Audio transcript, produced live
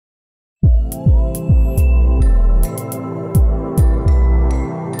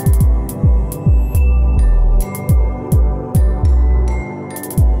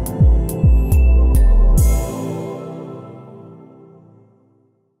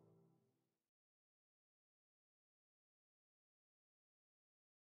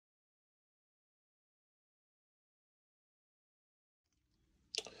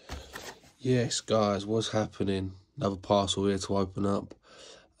Yes, guys, what's happening? Another parcel here to open up.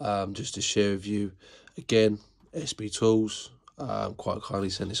 Just to share with you again. SB Tools quite kindly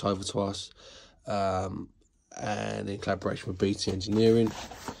sent this over to us, and in collaboration with BT Engineering.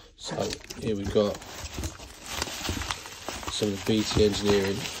 So here we got some of the BT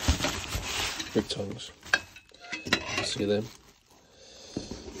Engineering brick tongs. See them?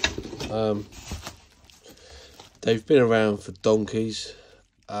 They've been around for donkeys.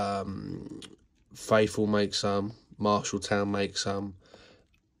 Faithful makes some, Marshalltown makes some.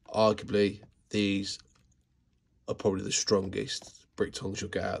 Arguably, these are probably the strongest brick tongs you'll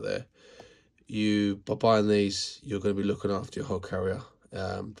get out there. By buying these, you're going to be looking after your hod carrier,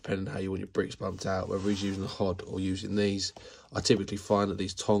 depending on how you want your bricks bumped out, whether he's using a hod or using these. I typically find that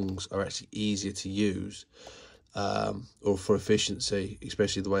these tongs are actually easier to use, or for efficiency,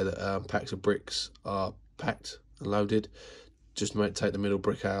 especially the way that packs of bricks are packed and loaded. Just take the middle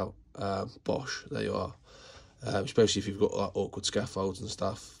brick out, bosh, there you are. Especially if you've got like awkward scaffolds and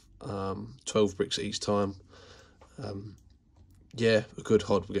stuff. 12 bricks each time. Yeah, a good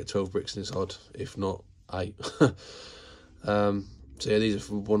hod will get 12 bricks in his hod, if not 8. So yeah, these are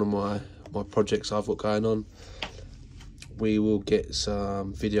from one of my projects I've got going on. We will get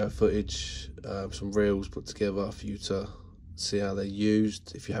some video footage, some reels put together for you to see how they're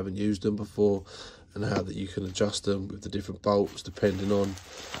used if you haven't used them before, and how that you can adjust them with the different bolts depending on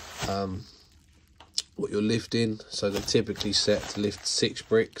what you're lifting. So they're typically set to lift 6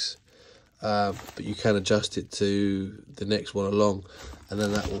 bricks, but you can adjust it to the next one along, and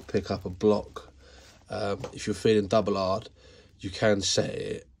then that will pick up a block. If you're feeling double hard, you can set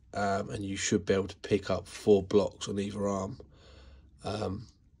it, and you should be able to pick up 4 blocks on either arm.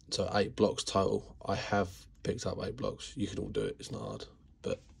 So 8 blocks total. I have picked up 8 blocks. You can all do it, it's not hard,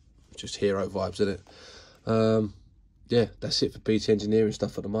 but just hero vibes, isn't it? Yeah, that's it for BT Engineering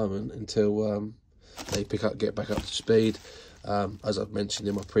stuff at the moment until they get back up to speed. As I've mentioned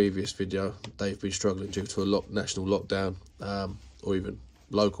in my previous video, they've been struggling due to a national lockdown, or even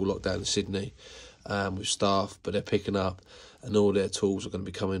local lockdown in Sydney, with staff, but they're picking up, and all their tools are going to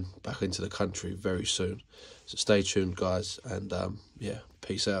be coming back into the country very soon. So stay tuned, guys, and yeah,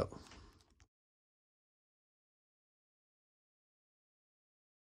 peace out.